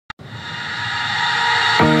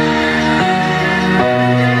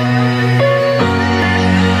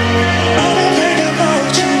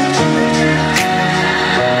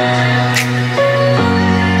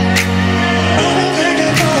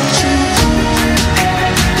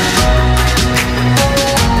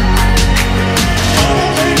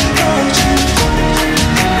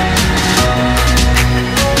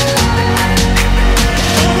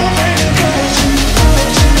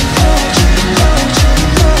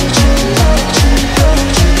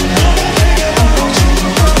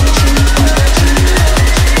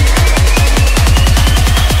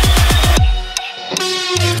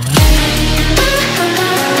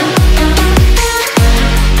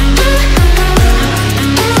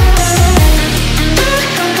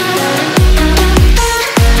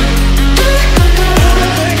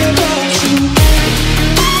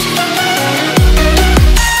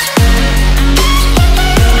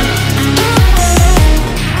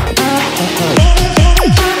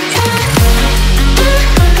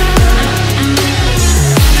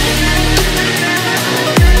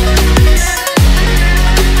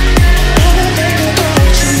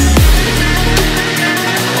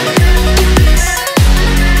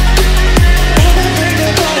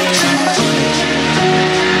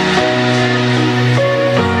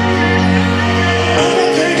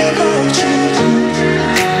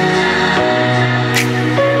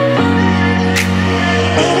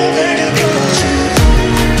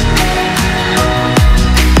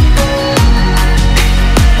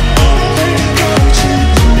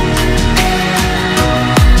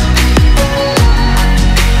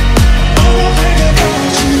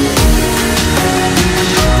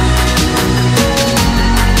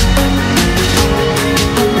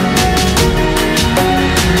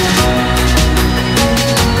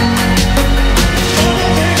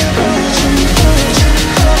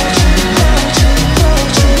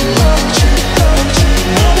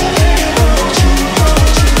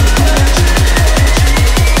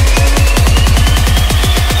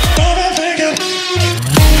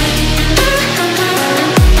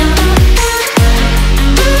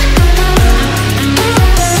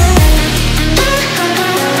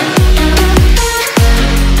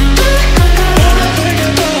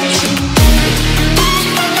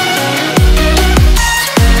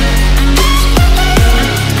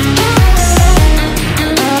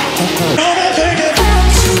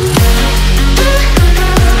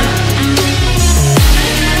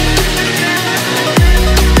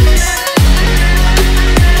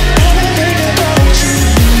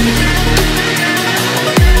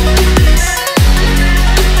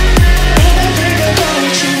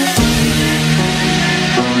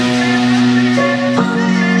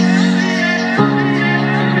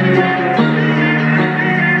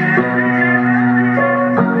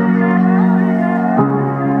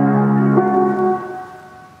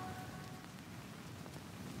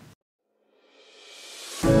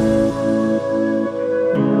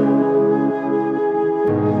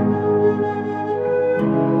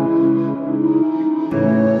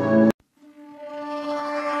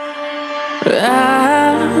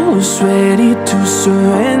I was ready to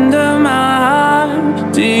surrender my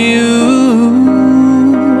heart to you,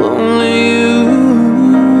 only you.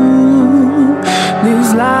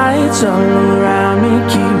 These lights all around me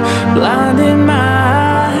keep blinding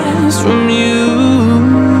my eyes from you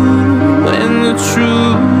and the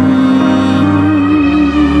truth.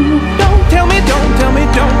 Don't tell me, don't tell me,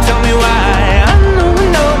 don't tell me why. I know,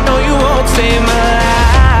 no, no, you won't save my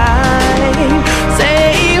life,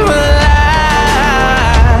 save my life.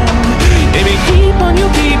 Baby, keep on, you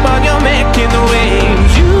keep on, you're making the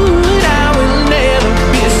waves. You and I will never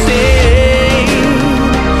be the same,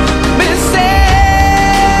 be the same.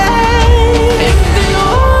 If the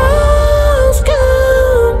walls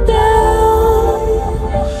come down,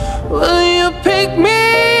 will you pick me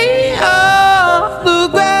off the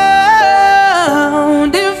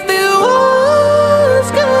ground? If the walls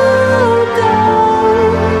come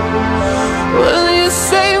down, will you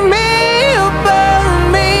save me or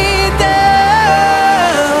burn me down?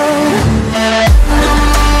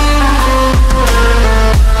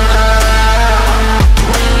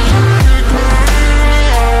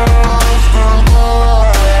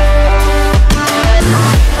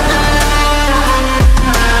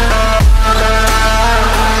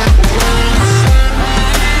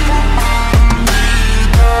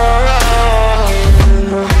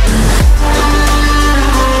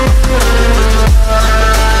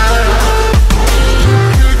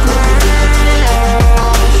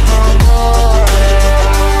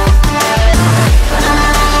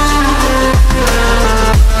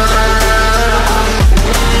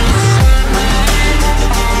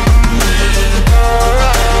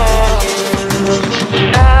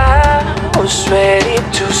 I was ready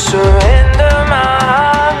to surrender my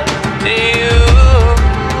heart to you,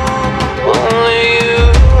 only you.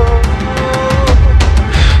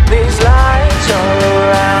 These lights all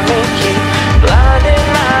around me keep blinding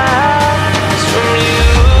my eyes from you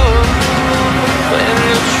and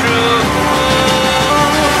the truth.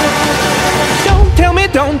 Don't tell me,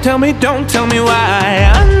 don't tell me, don't tell me why.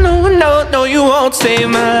 I know, no, no, you won't save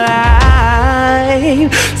my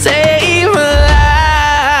life, save my life.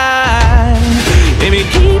 Baby,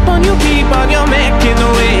 keep on, you keep on, you're making the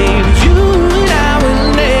waves. You and I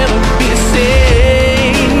will never be the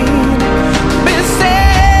same, be the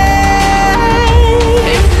same.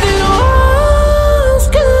 If the walls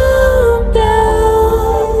come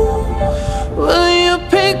down, will you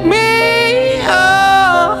pick me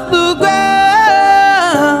off the ground?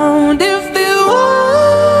 If the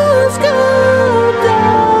walls come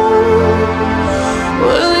down,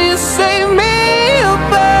 will you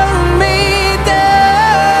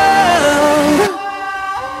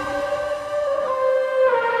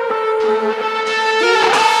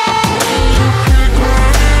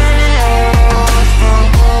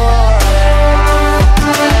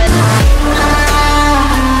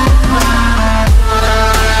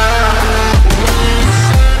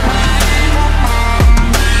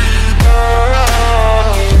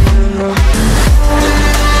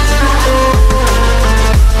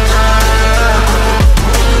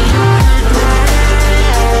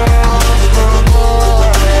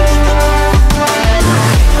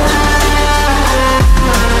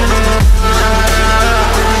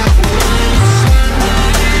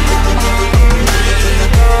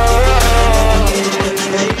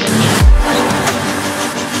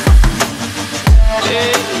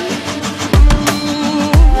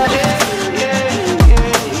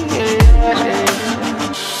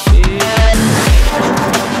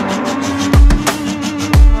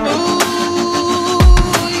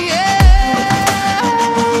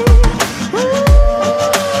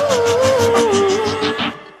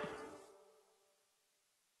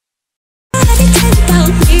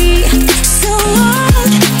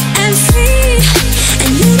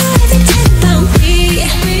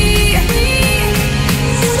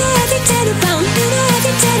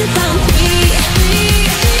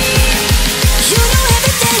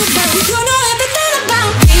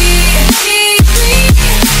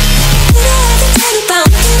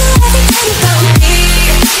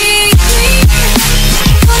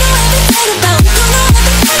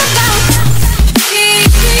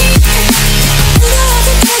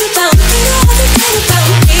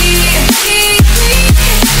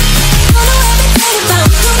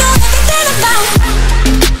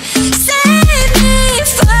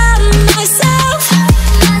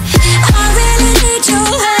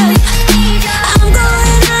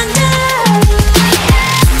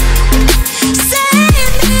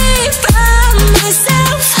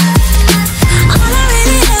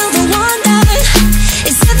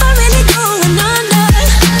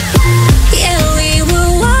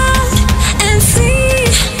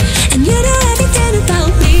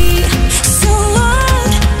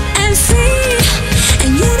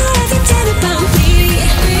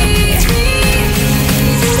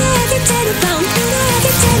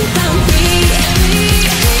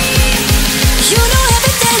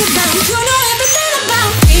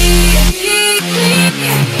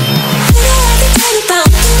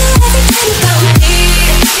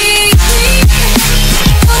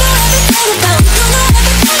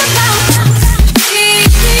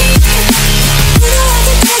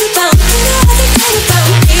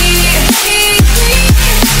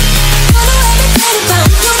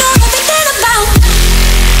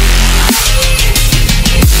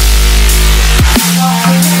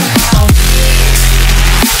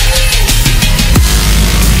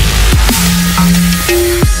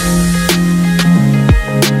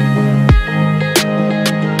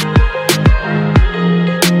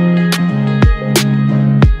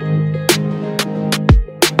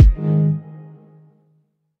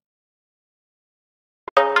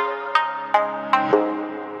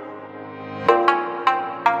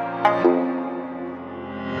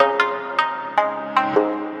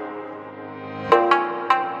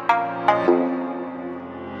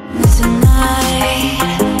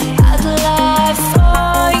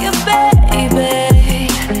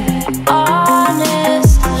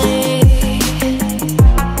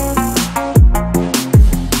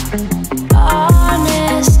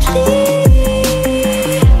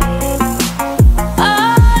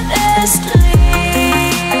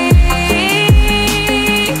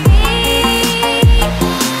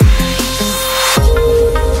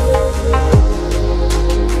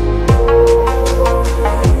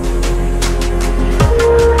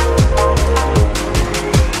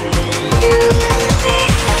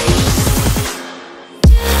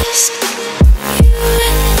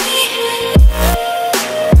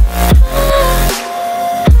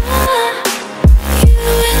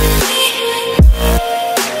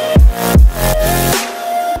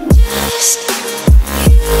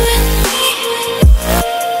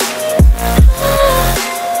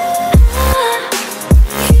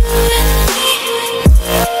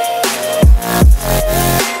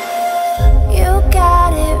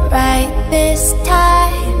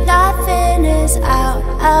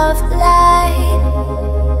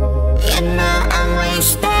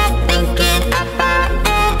wasted thinking about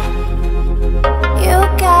it. You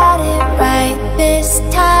got it right this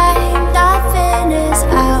time. Nothing is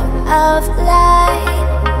out of line.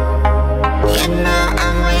 You know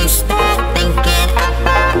I'm wasted thinking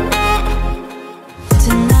about it.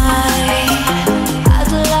 Tonight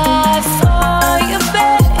I'd lie for you,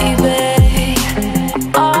 baby.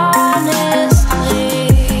 Honestly,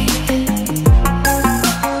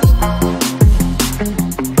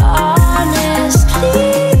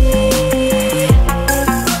 honestly.